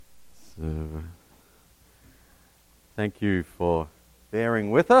So, thank you for bearing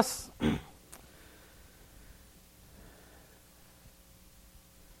with us.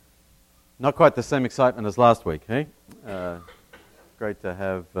 Not quite the same excitement as last week, eh? Great to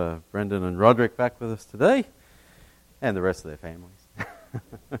have Brendan and Roderick back with us today, and the rest of their families.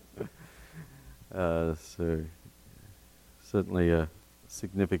 So, certainly a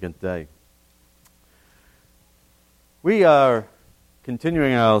significant day. We are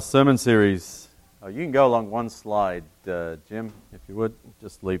continuing our sermon series. You can go along one slide, Jim, if you would.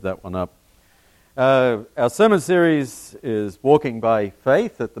 Just leave that one up. Our sermon series is Walking by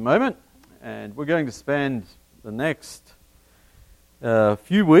Faith at the moment, and we're going to spend the next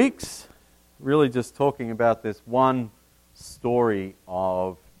few weeks really just talking about this one story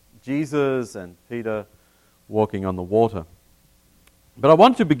of Jesus and Peter walking on the water. But I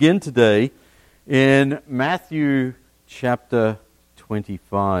want to begin today in Matthew chapter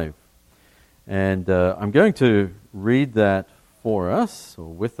 25. And I'm going to read that for us, or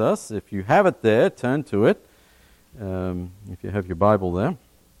with us. If you have it there, turn to it, if you have your Bible there.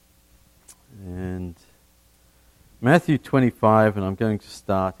 And Matthew 25, and I'm going to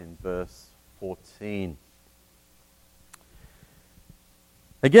start in verse 14.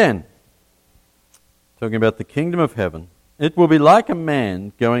 Again, talking about the kingdom of heaven, it will be like a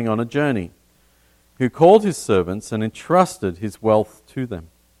man going on a journey, who called his servants and entrusted his wealth to them.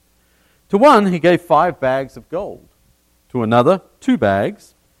 To one he gave 5 bags of gold, to another 2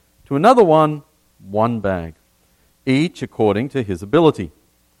 bags, to another 1 bag, each according to his ability.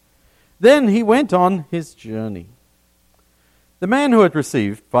 Then he went on his journey. The man who had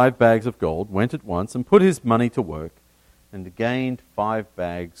received 5 bags of gold went at once and put his money to work and gained 5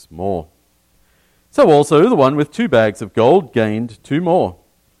 bags more. So also the one with 2 bags of gold gained 2 more.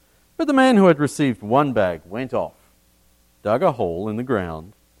 But the man who had received 1 bag went off, dug a hole in the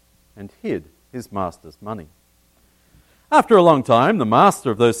ground, and hid his master's money. After a long time, the master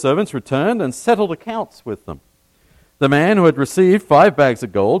of those servants returned and settled accounts with them. The man who had received 5 bags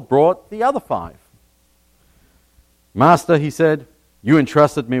of gold brought the other 5. Master, he said, you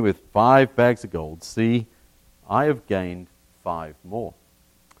entrusted me with 5 bags of gold. See, I have gained 5 more.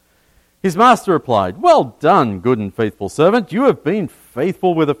 His master replied, well done, good and faithful servant. You have been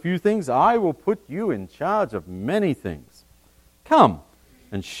faithful with a few things. I will put you in charge of many things. Come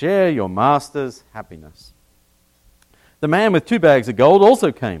and share your master's happiness. The man with 2 bags of gold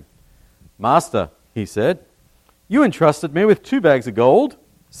also came. Master, he said, you entrusted me with 2 bags of gold.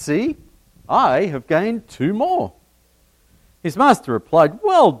 See, I have gained 2 more. His master replied,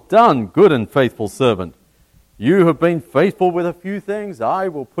 well done, good and faithful servant. You have been faithful with a few things. I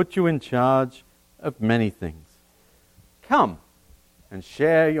will put you in charge of many things. Come and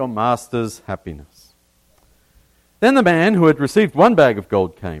share your master's happiness. Then the man who had received 1 bag of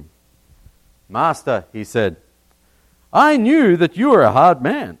gold came. Master, he said, I knew that you are a hard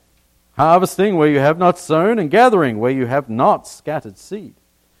man, harvesting where you have not sown and gathering where you have not scattered seed.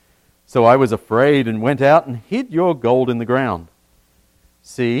 So I was afraid and went out and hid your gold in the ground.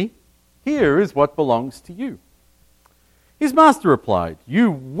 See, here is what belongs to you. His master replied, you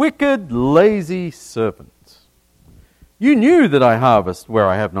wicked, lazy servant. You knew that I harvest where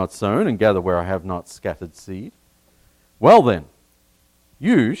I have not sown and gather where I have not scattered seed. Well then,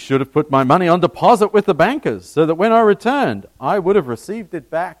 you should have put my money on deposit with the bankers, so that when I returned, I would have received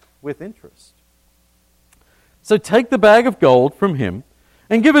it back with interest. So take the bag of gold from him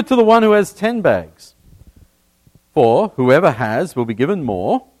and give it to the one who has 10 bags. For whoever has will be given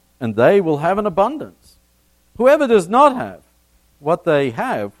more, and they will have an abundance. Whoever does not have, what they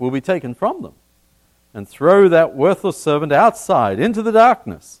have will be taken from them. And throw that worthless servant outside into the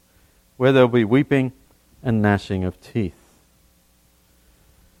darkness, where there will be weeping and gnashing of teeth.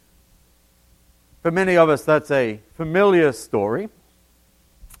 For many of us, that's a familiar story.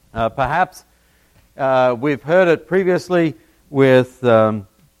 Perhaps we've heard it previously with the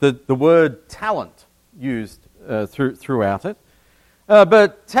word talent used throughout it.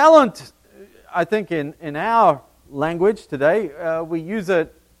 But talent, I think in our language today, we use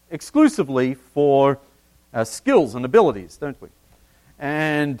it exclusively for skills and abilities, don't we?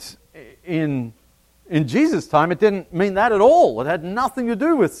 And in Jesus' time, it didn't mean that at all. It had nothing to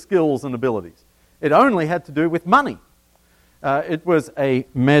do with skills and abilities. It only had to do with money. It was a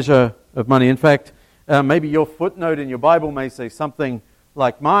measure of money. In fact, maybe your footnote in your Bible may say something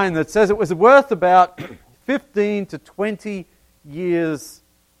like mine that says it was worth about 15 to 20 years'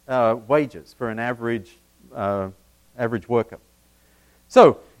 wages for an average worker.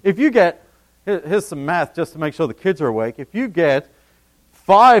 So, if you get, here's some math just to make sure the kids are awake. If you get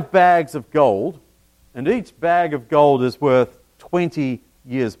 5 bags of gold, and each bag of gold is worth 20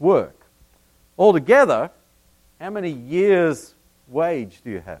 years' work, altogether, how many years' wage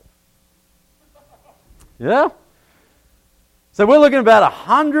do you have? Yeah? So we're looking at about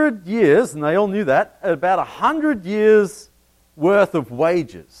 100 years, and they all knew that, about 100 years worth of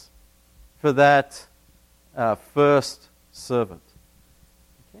wages for that first servant.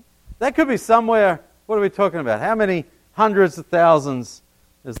 Okay? That could be somewhere, what are we talking about? How many hundreds of thousands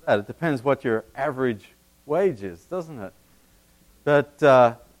is that? It depends what your average wage is, doesn't it?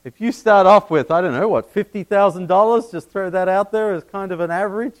 But if you start off with, I don't know, what, $50,000, just throw that out there as kind of an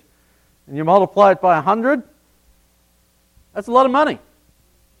average, and you multiply it by 100, that's a lot of money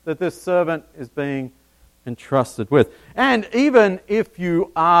that this servant is being entrusted with. And even if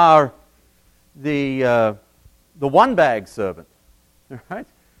you are the one-bag servant, right,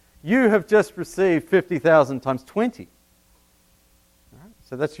 you have just received 50,000 times 20. Right?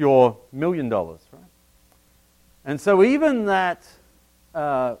 So that's your $1 million, right? And so even that,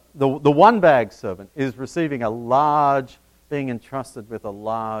 the one-bag servant is receiving being entrusted with a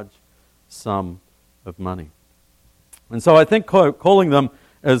large sum of money. And so I think calling them,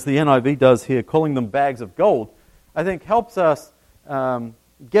 as the NIV does here, calling them bags of gold, I think helps us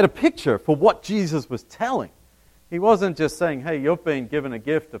get a picture for what Jesus was telling. He wasn't just saying, hey, you've been given a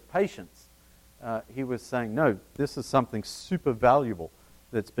gift of patience. He was saying, no, this is something super valuable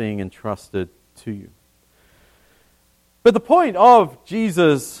that's being entrusted to you. But the point of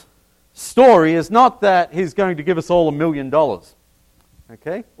Jesus' story is not that he's going to give us all $1 million,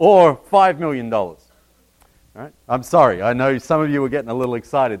 okay, or $5 million. Right? I'm sorry, I know some of you were getting a little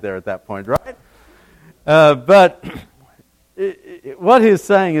excited there at that point, right? But what he's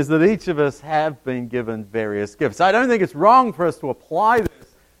saying is that each of us have been given various gifts. I don't think it's wrong for us to apply this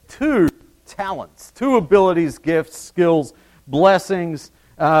to talents, to abilities, gifts, skills, blessings,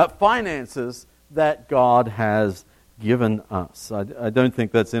 finances that God has given us. I don't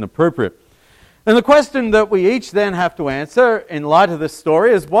think that's inappropriate. And the question that we each then have to answer in light of this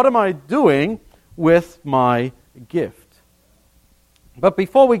story is, what am I doing with my gift? But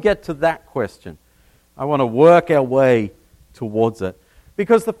before we get to that question, I want to work our way towards it.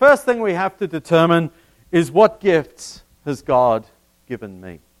 Because the first thing we have to determine is, what gifts has God given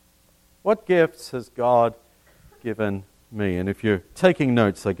me? What gifts has God given me? And if you're taking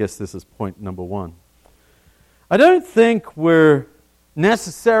notes, I guess this is point number one. I don't think we're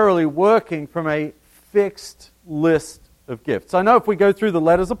necessarily working from a fixed list of gifts. I know if we go through the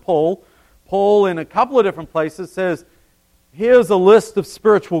letters of Paul in a couple of different places says, here's a list of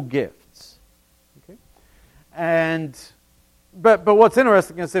spiritual gifts. Okay? But what's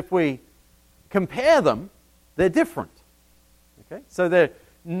interesting is if we compare them, they're different. Okay? So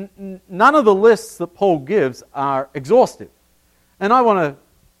none of the lists that Paul gives are exhaustive. And I want to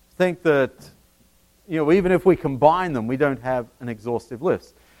think that, even if we combine them, we don't have an exhaustive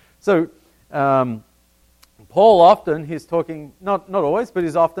list. So Paul often, he's talking, not always, but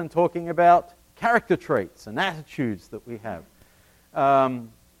he's often talking about character traits and attitudes that we have.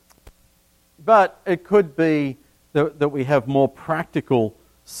 But it could be that we have more practical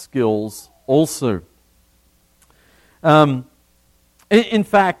skills also. In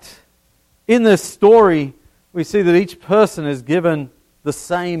fact, in this story, we see that each person is given the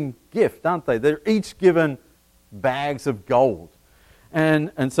same gift, aren't they? They're each given bags of gold.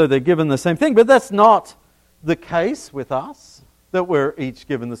 And so they're given the same thing. But that's not the case with us, that we're each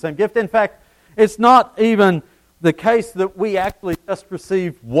given the same gift. In fact, it's not even the case that we actually just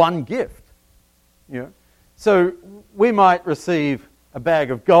receive one gift. So we might receive a bag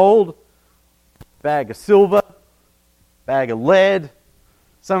of gold, bag of silver, bag of lead.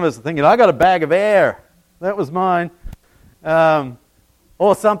 Some of us are thinking, I got a bag of air. That was mine.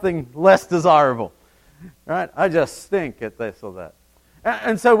 Or something less desirable. Right? I just stink at this or that.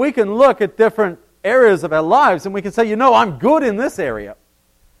 And so we can look at different areas of our lives and we can say, I'm good in this area.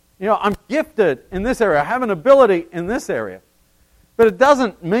 I'm gifted in this area. I have an ability in this area. But it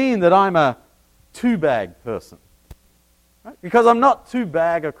doesn't mean that I'm a two-bag person. Right? Because I'm not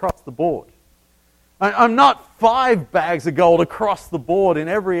two-bag across the board. I'm not 5 bags of gold across the board in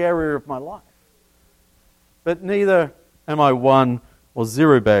every area of my life. But neither am I 1 or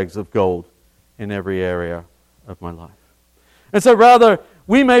 0 bags of gold in every area of my life. And so rather,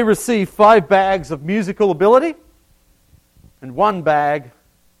 we may receive 5 bags of musical ability and 1 bag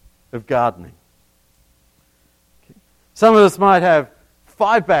of gardening. Okay. Some of us might have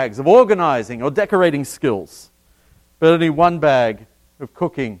 5 bags of organizing or decorating skills, but only 1 bag of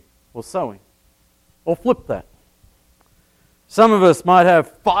cooking or sewing. Or flip that. Some of us might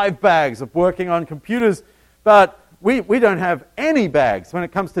have 5 bags of working on computers, but we don't have any bags when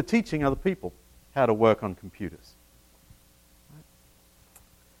it comes to teaching other people how to work on computers.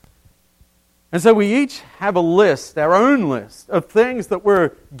 And so we each have a list, our own list, of things that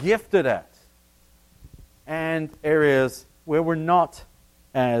we're gifted at and areas where we're not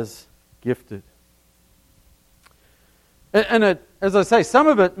as gifted. And as I say, some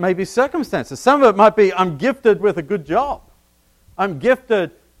of it may be circumstances. Some of it might be, I'm gifted with a good job. I'm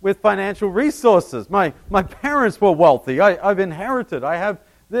gifted with financial resources. My parents were wealthy. I've inherited. I have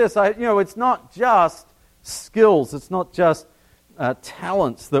this. It's not just skills. It's not just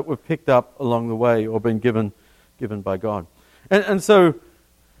talents that were picked up along the way or been given by God. And so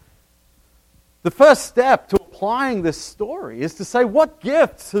the first step to applying this story is to say, what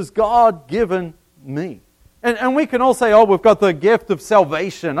gifts has God given me? And we can all say, oh, we've got the gift of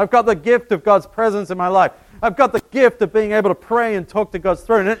salvation. I've got the gift of God's presence in my life. I've got the gift of being able to pray and talk to God's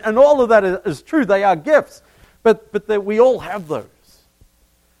throne. And all of that is true. They are gifts. But we all have those.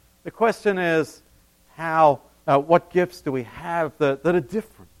 The question is, what gifts do we have that are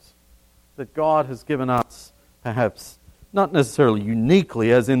different? That God has given us, perhaps, not necessarily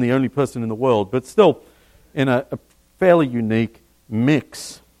uniquely, as in the only person in the world, but still in a fairly unique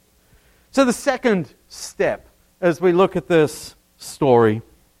mix. So the second step, as we look at this story,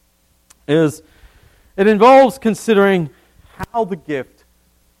 is it involves considering how the gift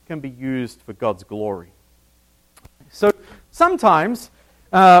can be used for God's glory. So sometimes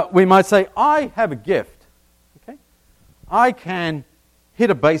we might say, I have a gift. Okay? I can hit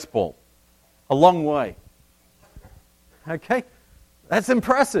a baseball a long way. Okay? That's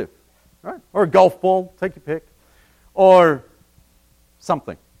impressive. Right? Or a golf ball, take your pick. Or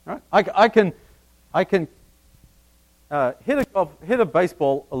something. Right? I can hit a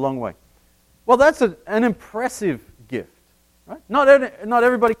baseball a long way. Well, that's an impressive gift. Right? Not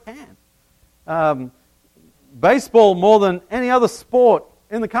everybody can. Baseball, more than any other sport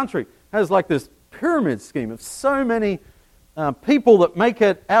in the country, has like this pyramid scheme of so many people that make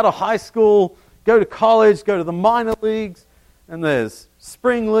it out of high school, go to college, go to the minor leagues, and there's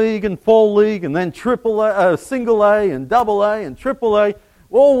spring league and fall league, and then single A and double A and triple A,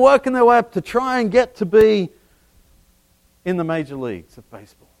 all working their way up to try and get to be in the major leagues of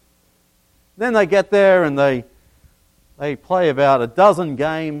baseball. Then they get there and they play about a dozen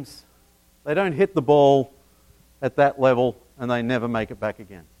games. They don't hit the ball at that level, and they never make it back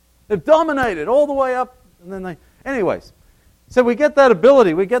again. They've dominated all the way up, and then anyways. So we get that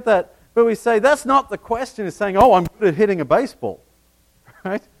ability, we get that, but we say that's not the question. Is saying, oh, I'm good at hitting a baseball,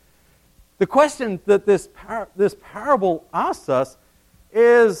 right? The question that this parable asks us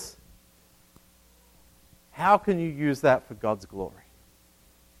is, how can you use that for God's glory?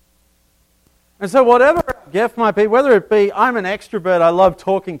 And so whatever gift might be, whether it be, I'm an extrovert, I love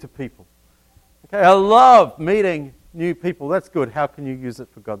talking to people. Okay, I love meeting new people. That's good. How can you use it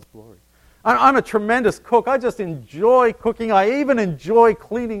for God's glory? I'm a tremendous cook. I just enjoy cooking. I even enjoy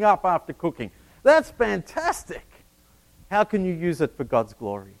cleaning up after cooking. That's fantastic. How can you use it for God's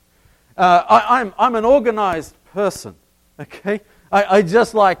glory? I'm an organized person. Okay, I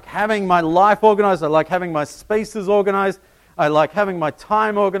just like having my life organized. I like having my spaces organized. I like having my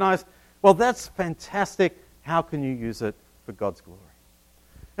time organized. Well, that's fantastic. How can you use it for God's glory?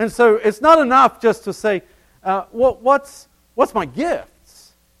 And so it's not enough just to say, what's my gifts?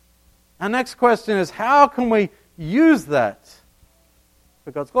 Our next question is, how can we use that for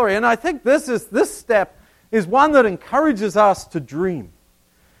God's glory? And I think this step is one that encourages us to dream.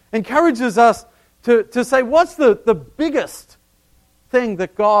 Encourages us to say, what's the biggest thing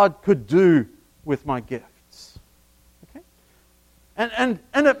that God could do with my gifts? And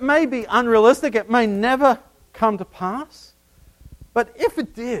it may be unrealistic, it may never come to pass, but if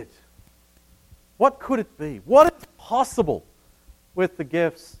it did, what could it be? What is possible with the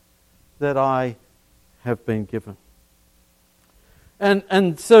gifts that I have been given?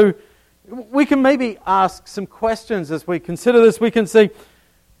 And so we can maybe ask some questions as we consider this. We can say,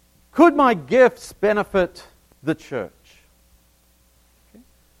 could my gifts benefit the church? Okay.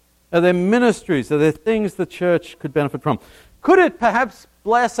 Are there ministries? Are there things the church could benefit from? Could it perhaps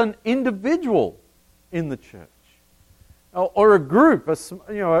bless an individual in the church? Or a group,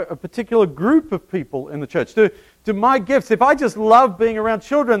 a particular group of people in the church? Do my gifts, if I just love being around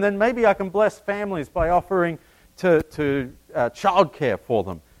children, then maybe I can bless families by offering to childcare for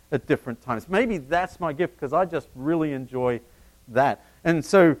them at different times. Maybe that's my gift because I just really enjoy that. And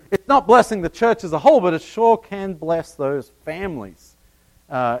so it's not blessing the church as a whole, but it sure can bless those families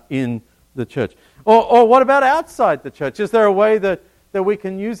in the church. Or what about outside the church? Is there a way that we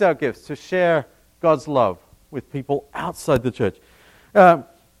can use our gifts to share God's love with people outside the church?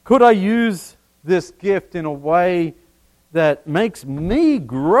 Could I use this gift in a way that makes me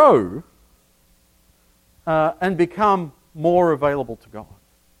grow and become more available to God?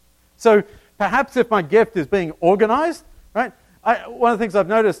 So Perhaps if my gift is being organized, right? One of the things I've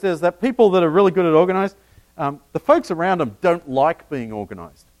noticed is that people that are really good at organized, the folks around them don't like being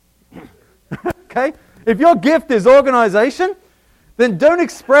organized. Okay? If your gift is organization, then don't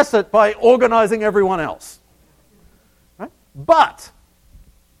express it by organizing everyone else. Right? But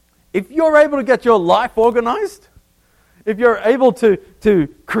if you're able to get your life organized, if you're able to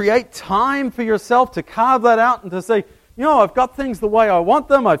create time for yourself, to carve that out and to say, I've got things the way I want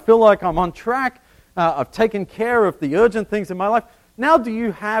them, I feel like I'm on track, I've taken care of the urgent things in my life. Now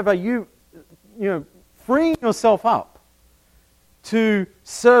are you freeing yourself up to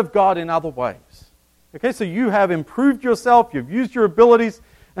serve God in other ways? Okay, so you have improved yourself, you've used your abilities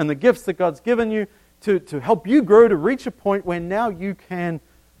and the gifts that God's given you to help you grow to reach a point where now you can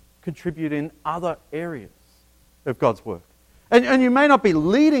contribute in other areas of God's work. And you may not be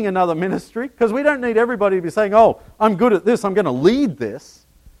leading another ministry, because we don't need everybody to be saying, I'm good at this, I'm going to lead this.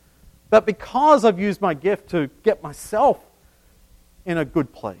 But because I've used my gift to get myself in a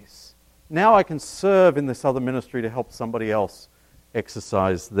good place, now I can serve in this other ministry to help somebody else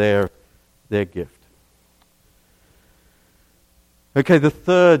exercise their gift. Okay, the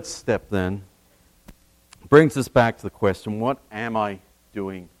third step then brings us back to the question, what am I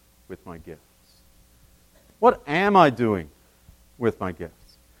doing with my gifts? What am I doing with my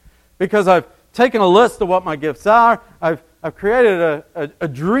gifts? Because I've taken a list of what my gifts are, I've created a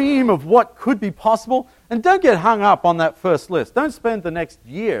dream of what could be possible, and don't get hung up on that first list. Don't spend the next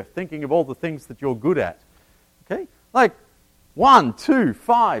year thinking of all the things that you're good at. Okay? Like 1, 2,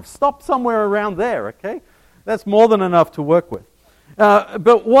 5, stop somewhere around there, okay? That's more than enough to work with.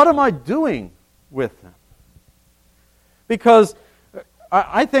 But what am I doing with them? Because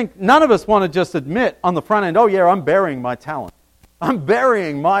I think none of us want to just admit on the front end, I'm burying my talent. I'm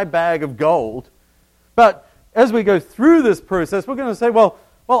burying my bag of gold. But as we go through this process, we're going to say, well,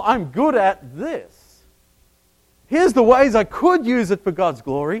 I'm good at this. Here's the ways I could use it for God's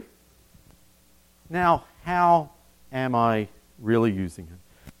glory. Now, how am I really using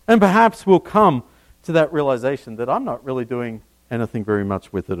it? And perhaps we'll come to that realization that I'm not really doing anything very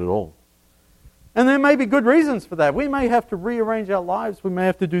much with it at all. And there may be good reasons for that. We may have to rearrange our lives. We may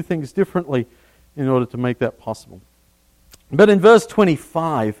have to do things differently in order to make that possible. But in verse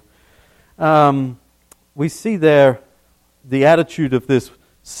 25, we see there the attitude of this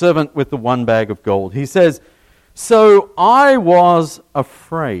servant with the one bag of gold. He says, "So I was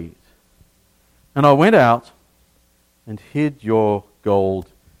afraid, and I went out and hid your gold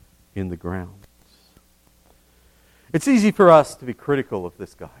in the ground." It's easy for us to be critical of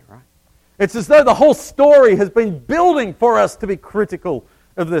this guy, right? It's as though the whole story has been building for us to be critical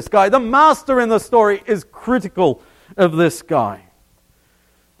of this guy. The master in the story is critical of this guy.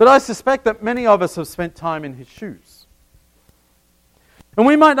 But I suspect that many of us have spent time in his shoes. And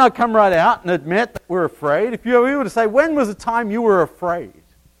we might not come right out and admit that we're afraid. If you were to say, when was the time you were afraid?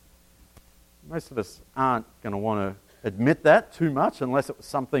 Most of us aren't going to want to admit that too much unless it was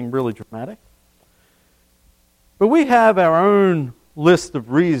something really dramatic. But we have our own list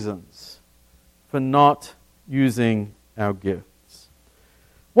of reasons for not using our gifts.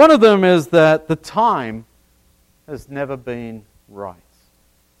 One of them is that the time has never been right.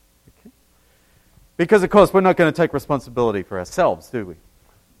 Okay? Because, of course, we're not going to take responsibility for ourselves, do we?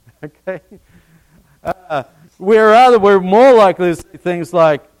 Okay? We're more likely to say things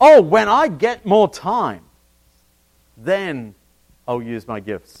like, when I get more time, then I'll use my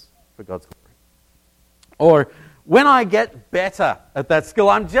gifts for God's glory. Or, when I get better at that skill,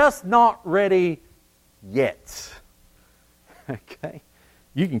 I'm just not ready yet. Okay?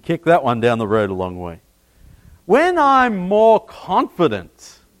 You can kick that one down the road a long way. When I'm more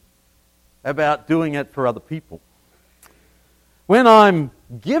confident about doing it for other people. When I'm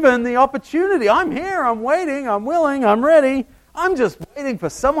given the opportunity. I'm here, I'm waiting, I'm willing, I'm ready. I'm just waiting for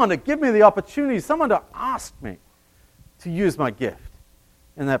someone to give me the opportunity, someone to ask me to use my gift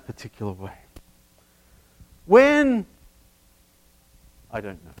in that particular way. When, I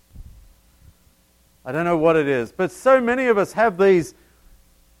don't know. I don't know what it is, but so many of us have these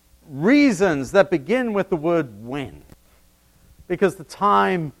reasons that begin with the word when. Because the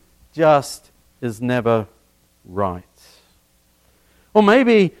time just is never right. Or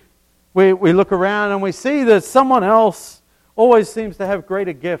maybe we look around and we see that someone else always seems to have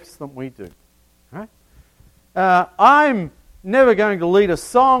greater gifts than we do. Right? I'm never going to lead a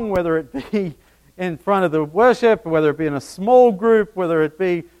song, whether it be in front of the worship, whether it be in a small group, whether it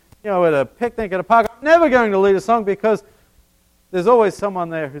be at a picnic at a park. I'm never going to lead a song because there's always someone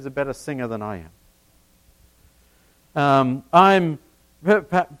there who's a better singer than I am.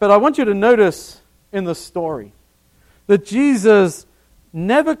 But I want you to notice in the story that Jesus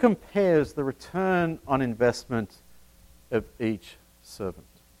never compares the return on investment of each servant.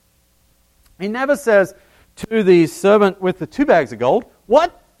 He never says to the servant with the 2 bags of gold,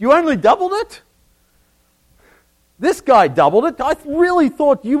 "What? You only doubled it? This guy doubled it. I really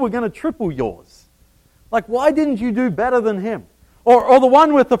thought you were going to triple yours. Like, why didn't you do better than him?" Or the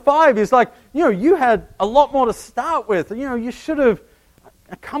one with the 5 is like, you had a lot more to start with. You should have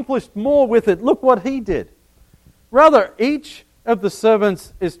accomplished more with it. Look what he did. Rather, each of the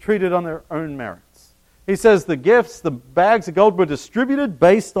servants is treated on their own merits. He says the gifts, the bags of gold, were distributed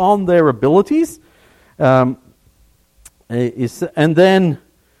based on their abilities. And then,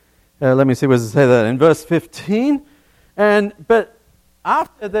 let me see, where does it say that? In verse 15. But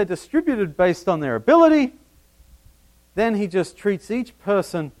after they're distributed based on their ability, then he just treats each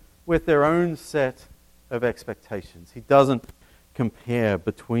person with their own set of expectations. He doesn't compare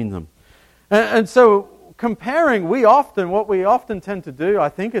between them. And so comparing, what we often tend to do, I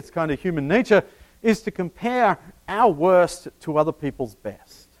think it's kind of human nature, is to compare our worst to other people's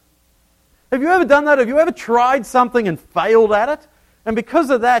best. Have you ever done that? Have you ever tried something and failed at it? And because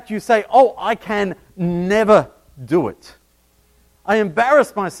of that, you say, "Oh, I can never do it. I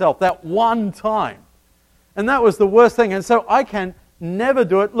embarrassed myself that one time. And that was the worst thing. And so I can never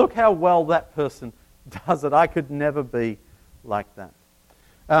do it. Look how well that person does it. I could never be like that."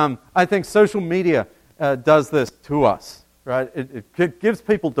 I think social media does this to us, right? It gives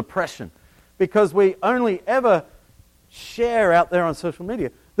people depression because we only ever share out there on social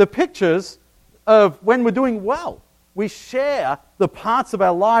media the pictures of when we're doing well. We share the parts of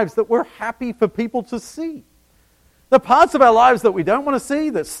our lives that we're happy for people to see. The parts of our lives that we don't want to see,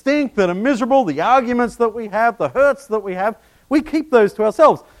 that stink, that are miserable, the arguments that we have, the hurts that we have, we keep those to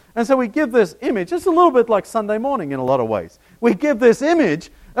ourselves. And so we give this image, it's a little bit like Sunday morning in a lot of ways. We give this image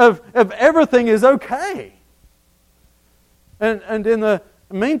of everything is okay. And in the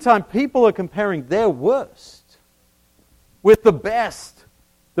meantime, people are comparing their worst with the best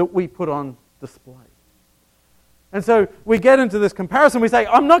that we put on display. And so we get into this comparison. We say,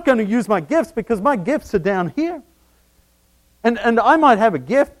 "I'm not going to use my gifts because my gifts are down here. And I might have a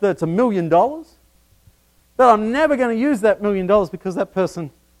gift that's $1 million, but I'm never going to use that $1 million because that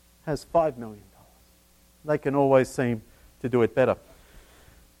person has $5 million. They can always seem to do it better."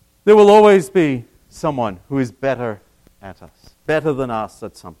 There will always be someone who is better at us, better than us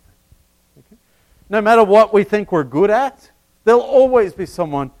at something. Okay? No matter what we think we're good at, there'll always be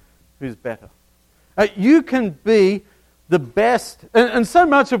someone who's better. You can be the best, and so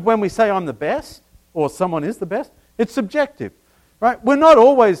much of when we say "I'm the best" or someone is the best, it's subjective, right? We're not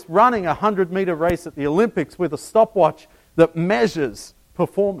always running a 100-meter race at the Olympics with a stopwatch that measures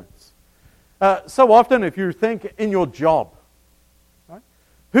performance. So often, if you think in your job, right,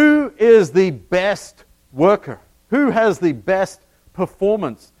 who is the best worker? Who has the best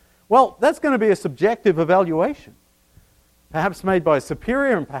performance? Well, that's going to be a subjective evaluation, perhaps made by a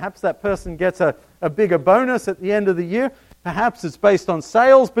superior, and perhaps that person gets a bigger bonus at the end of the year. Perhaps it's based on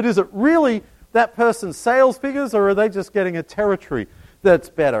sales, but is it really that person's sales figures, or are they just getting a territory that's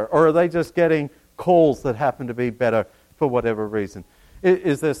better? Or are they just getting calls that happen to be better for whatever reason?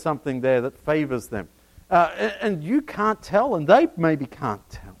 Is there something there that favors them? And you can't tell, and they maybe can't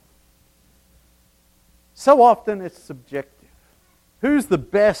tell. So often it's subjective. Who's the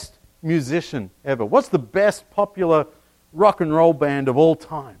best musician ever? What's the best popular rock and roll band of all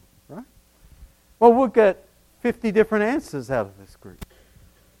time? Right? Well, we'll get 50 different answers out of this group.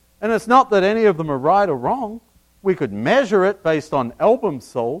 And it's not that any of them are right or wrong. We could measure it based on albums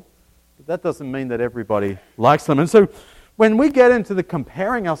sold, but that doesn't mean that everybody likes them. And so when we get into the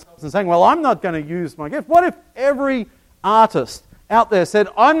comparing ourselves and saying, "Well, I'm not going to use my gift," what if every artist out there said,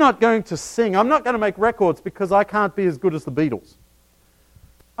 "I'm not going to sing, I'm not going to make records because I can't be as good as the Beatles.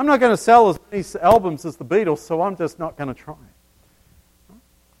 I'm not going to sell as many albums as the Beatles, so I'm just not going to try." And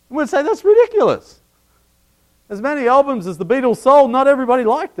we'd say, that's ridiculous. As many albums as the Beatles sold, not everybody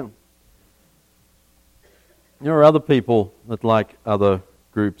liked them. There are other people that like other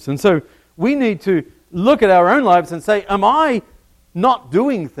groups. And so we need to look at our own lives and say, am I not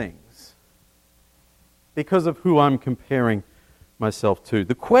doing things because of who I'm comparing myself to?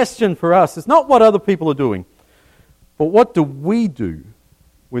 The question for us is not what other people are doing, but what do we do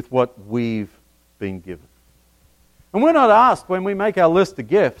with what we've been given? And we're not asked when we make our list of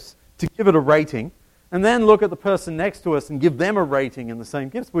gifts to give it a rating and then look at the person next to us and give them a rating in the same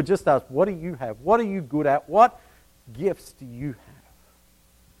gifts. We're just asked, what do you have? What are you good at? What gifts do you have?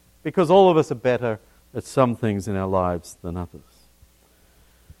 Because all of us are better at some things in our lives than others.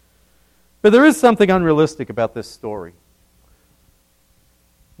 But there is something unrealistic about this story.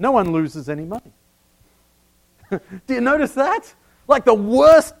 No one loses any money. Do you notice that? Like the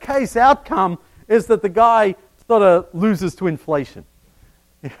worst case outcome is that the guy sort of loses to inflation.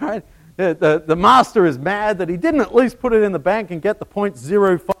 Right? The master is mad that he didn't at least put it in the bank and get the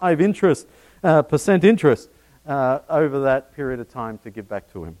 0.05 percent interest over that period of time to give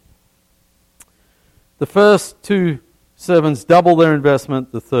back to him. The first two servants double their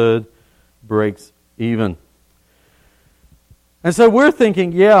investment. The third breaks even. And so we're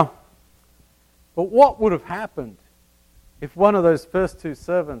thinking, yeah, but what would have happened if one of those first two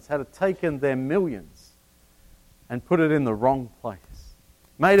servants had taken their millions and put it in the wrong place?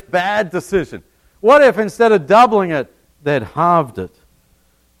 Made a bad decision. What if instead of doubling it, they'd halved it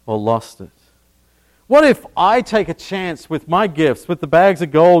or lost it? What if I take a chance with my gifts, with the bags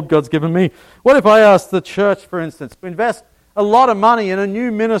of gold God's given me? What if I ask the church, for instance, to invest a lot of money in a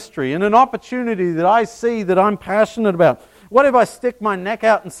new ministry, in an opportunity that I see that I'm passionate about? What if I stick my neck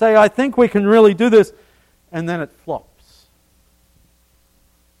out and say, I think we can really do this, and then it flops?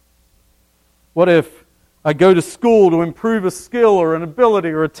 What if I go to school to improve a skill or an ability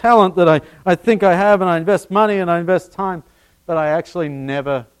or a talent that I think I have, and I invest money and I invest time, but I actually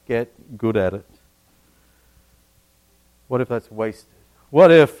never get good at it? What if that's wasted?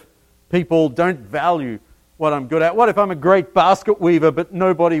 What if people don't value what I'm good at? What if I'm a great basket weaver, but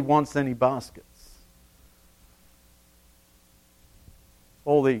nobody wants any baskets?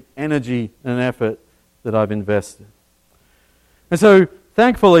 All the energy and effort that I've invested. And so,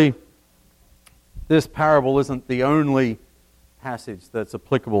 thankfully, this parable isn't the only passage that's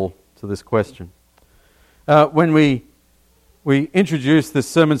applicable to this question. When we introduced this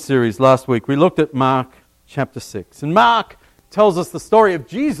sermon series last week, we looked at Mark chapter 6. And Mark tells us the story of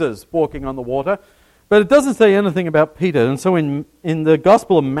Jesus walking on the water, but it doesn't say anything about Peter. And so in the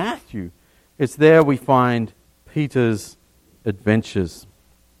Gospel of Matthew, it's there we find Peter's adventures.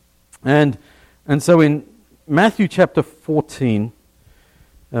 And so in Matthew chapter 14,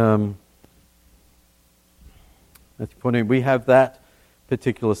 we have that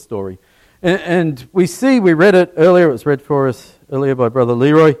particular story. And we read it earlier, it was read for us earlier by Brother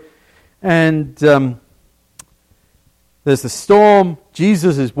Leroy, and there's a storm,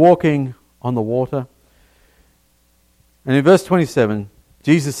 Jesus is walking on the water, and in verse 27,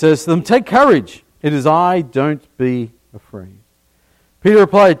 Jesus says to them, "Take courage, it is I, don't be afraid." Peter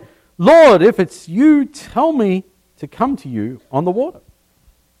replied, "Lord, if it's you, tell me to come to you on the water."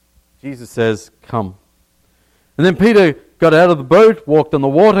 Jesus says, "Come." And then Peter got out of the boat, walked on the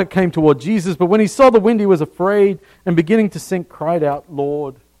water, came toward Jesus, but when he saw the wind, he was afraid, and beginning to sink, cried out,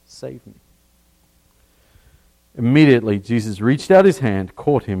 "Lord, save me." Immediately, Jesus reached out his hand,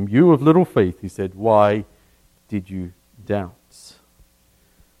 caught him. "You of little faith," he said, "why did you doubt?"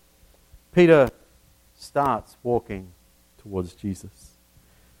 Peter starts walking towards Jesus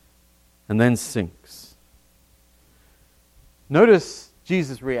and then sinks. Notice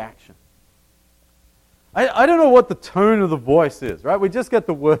Jesus' reaction. I don't know what the tone of the voice is, right? We just get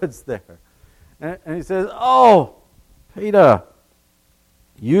the words there. And he says, "Oh, Peter,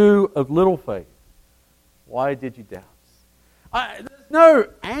 you of little faith, why did you doubt?" There's no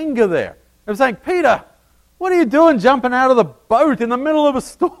anger there. I'm saying, "Peter, what are you doing jumping out of the boat in the middle of a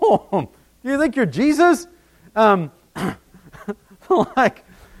storm? Do you think you're Jesus? Like,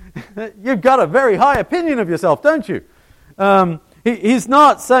 you've got a very high opinion of yourself, don't you?" He's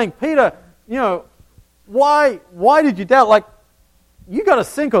not saying, "Peter, why did you doubt?" Like, you got to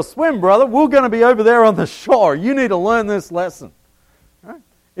sink or swim, brother. We're going to be over there on the shore. You need to learn this lesson. Right?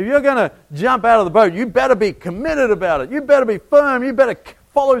 If you're going to jump out of the boat, you better be committed about it. You better be firm. You better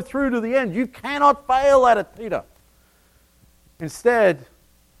follow through to the end. You cannot fail at it, Peter. Instead,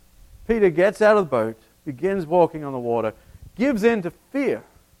 Peter gets out of the boat, begins walking on the water, gives in to fear,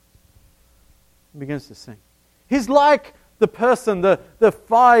 and begins to sink. He's like the person, the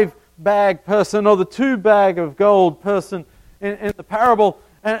 5-bag person or the 2-bag of gold person in the parable,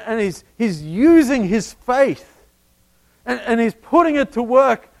 and he's using his faith, and he's putting it to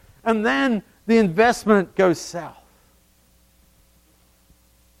work, and then the investment goes south.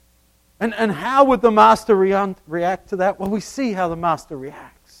 And how would the master react to that? Well, we see how the master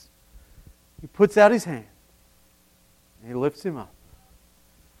reacts. He puts out his hand, and he lifts him up.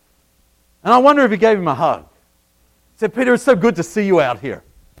 And I wonder if he gave him a hug. He said, "Peter, it's so good to see you out here.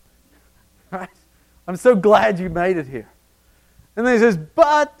 Right? I'm so glad you made it here." And then he says,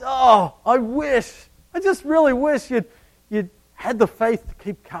 "But, I just really wish you'd had the faith to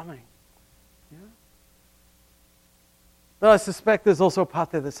keep coming." Yeah? But I suspect there's also a part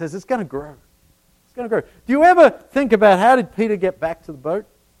there that says it's going to grow. It's going to grow. Do you ever think about how did Peter get back to the boat?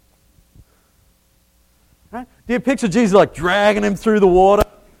 Do you picture Jesus like dragging him through the water?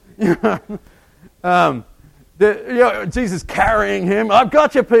 Jesus carrying him. I've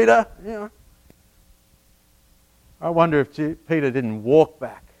got you, Peter. I wonder if Peter didn't walk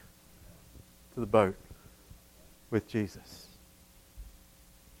back to the boat with Jesus.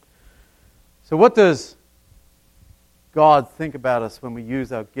 So what does God think about us when we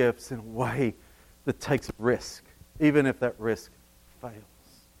use our gifts in a way that takes a risk, even if that risk fails?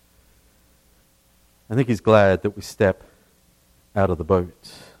 I think He's glad that we step out of the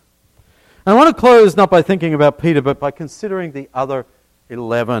boat. And I want to close not by thinking about Peter, but by considering the other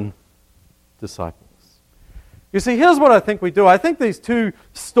 11 disciples. You see, here's what I think we do. I think these two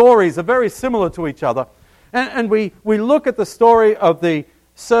stories are very similar to each other. And we look at the story of the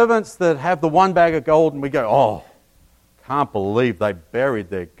servants that have the one bag of gold and we go, oh, can't believe they buried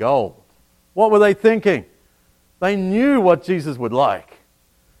their gold. What were they thinking? They knew what Jesus would like.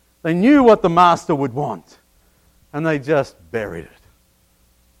 They knew what the master would want. And they just buried it.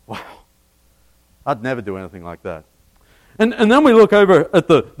 Wow. I'd never do anything like that. And then we look over at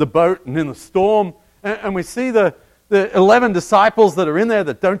the boat and in the storm, and we see the 11 disciples that are in there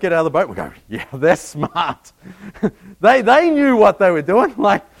that don't get out of the boat. We go, yeah, they're smart. they knew what they were doing.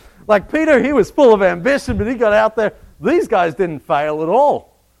 Like Peter, he was full of ambition, but he got out there. These guys didn't fail at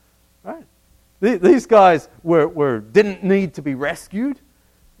all. Right? These guys didn't need to be rescued.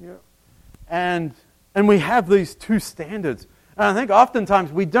 And we have these two standards. And I think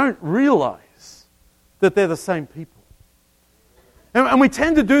oftentimes we don't realize that they're the same people. And we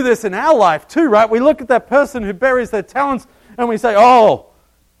tend to do this in our life too, right? We look at that person who buries their talents and we say, oh,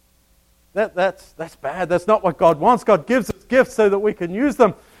 that's bad. That's not what God wants. God gives us gifts so that we can use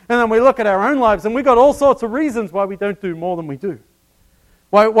them. And then we look at our own lives and we've got all sorts of reasons why we don't do more than we do.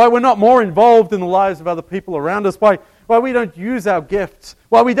 Why we're not more involved in the lives of other people around us. Why we don't use our gifts.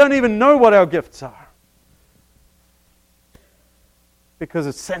 Why we don't even know what our gifts are. Because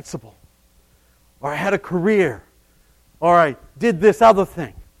it's sensible. Or I had a career. Or I did this other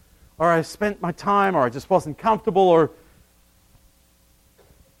thing. Or I spent my time, or I just wasn't comfortable, or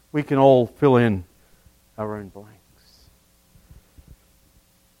we can all fill in our own blanks.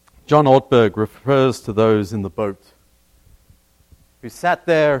 John Ortberg refers to those in the boat who sat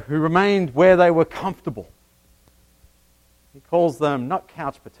there, who remained where they were comfortable. He calls them not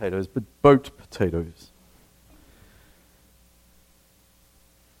couch potatoes, but boat potatoes.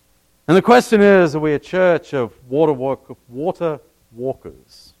 And the question is, are we a church of water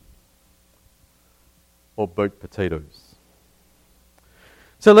walkers or boat potatoes?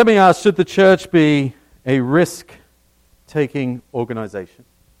 So let me ask, should the church be a risk-taking organization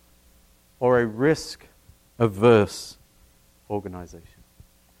or a risk-averse organization?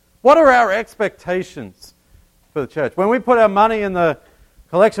 What are our expectations for the church? When we put our money in the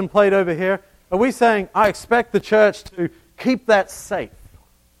collection plate over here, are we saying, I expect the church to keep that safe?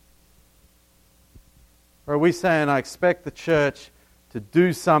 Or are we saying, I expect the church to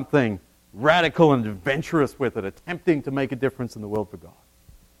do something radical and adventurous with it, attempting to make a difference in the world for God?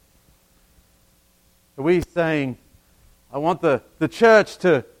 Are we saying, I want the church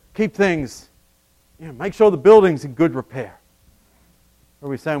to keep things, make sure the building's in good repair? Or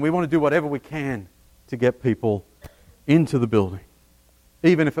are we saying, we want to do whatever we can to get people into the building,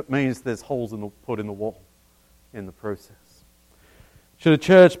 even if it means there's holes put in the wall in the process? Should a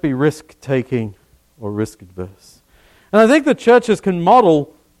church be risk-taking or risk-adverse? And I think that churches can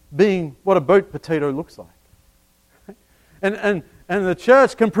model being what a boat potato looks like. And the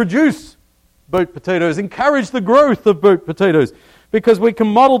church can produce boat potatoes, encourage the growth of boat potatoes, because we can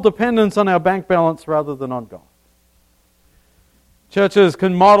model dependence on our bank balance rather than on God. Churches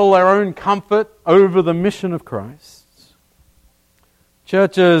can model our own comfort over the mission of Christ.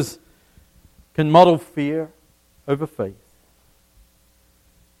 Churches can model fear over faith.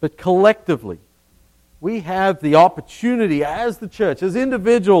 But collectively, we have the opportunity as the church, as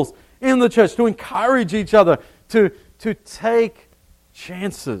individuals in the church, to encourage each other, to take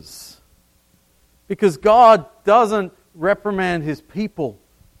chances. Because God doesn't reprimand His people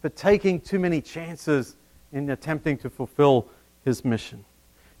for taking too many chances in attempting to fulfill His mission.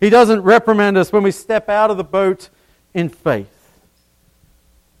 He doesn't reprimand us when we step out of the boat in faith,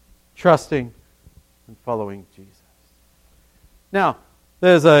 trusting and following Jesus. Now,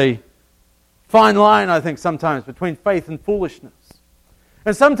 there's a fine line, I think, sometimes between faith and foolishness.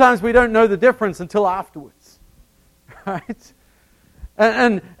 And sometimes we don't know the difference until afterwards. Right?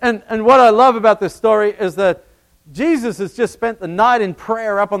 And what I love about this story is that Jesus has just spent the night in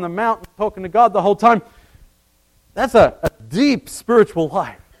prayer up on the mountain talking to God the whole time. That's a deep spiritual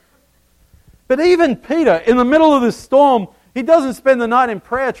life. But even Peter, in the middle of this storm, he doesn't spend the night in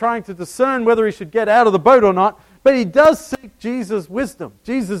prayer trying to discern whether he should get out of the boat or not, but he does seek Jesus' wisdom,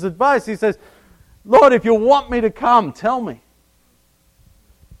 Jesus' advice. He says, Lord, if you want me to come, tell me.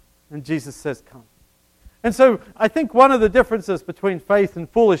 And Jesus says, come. And so I think one of the differences between faith and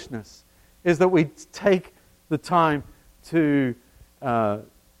foolishness is that we take the time to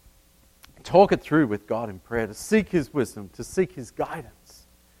talk it through with God in prayer, to seek His wisdom, to seek His guidance.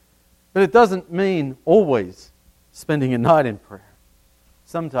 But it doesn't mean always spending a night in prayer.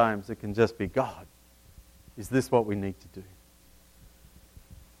 Sometimes it can just be, God, is this what we need to do?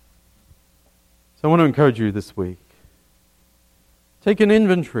 So I want to encourage you this week. Take an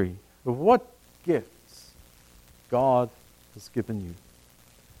inventory of what gifts God has given you.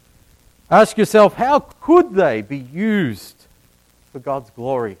 Ask yourself, how could they be used for God's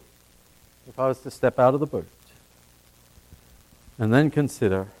glory if I was to step out of the boat? And then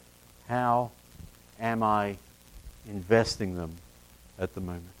consider, how am I investing them at the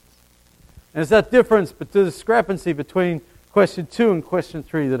moment? And it's that difference, but the discrepancy between question 2 and question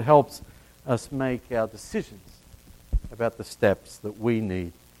 3 that helps us make our decisions about the steps that we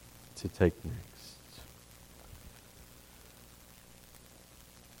need to take next.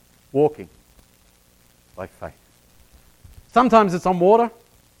 Walking by faith. Sometimes it's on water.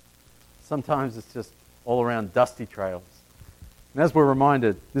 Sometimes it's just all around dusty trails. And as we're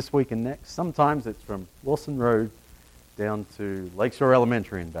reminded this week and next, sometimes it's from Lawson Road down to Lakeshore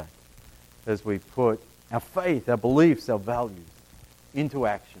Elementary and back, as we put our faith, our beliefs, our values into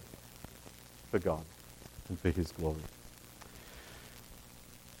action for God and for His glory.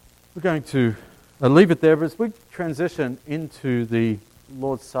 We're going to leave it there, but as we transition into the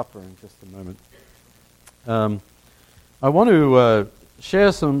Lord's Supper in just a moment, I want to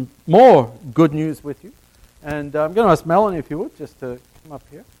share some more good news with you. And I'm going to ask Melanie, if you would, just to come up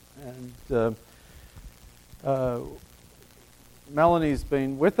here. And Melanie's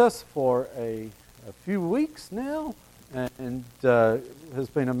been with us for a few weeks now, and has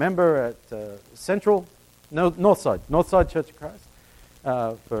been a member at Northside Church of Christ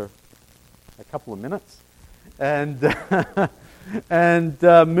for a couple of minutes, and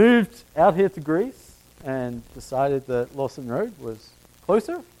moved out here to Greece and decided that Lawson Road was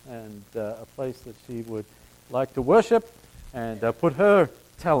closer and a place that she would like to worship, and put her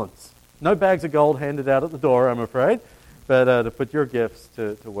talents. No bags of gold handed out at the door, I'm afraid, but to put your gifts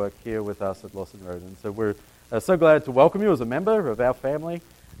to work here with us at Lawson Road. And so we're so glad to welcome you as a member of our family,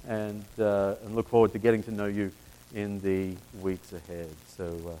 and look forward to getting to know you in the weeks ahead.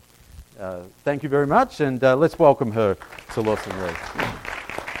 So thank you very much, and let's welcome her to Lawson Road.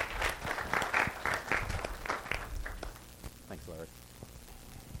 Thanks, Larry.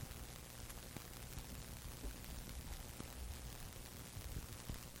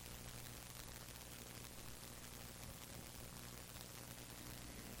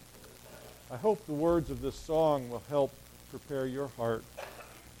 I hope the words of this song will help prepare your heart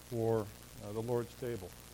for the Lord's table.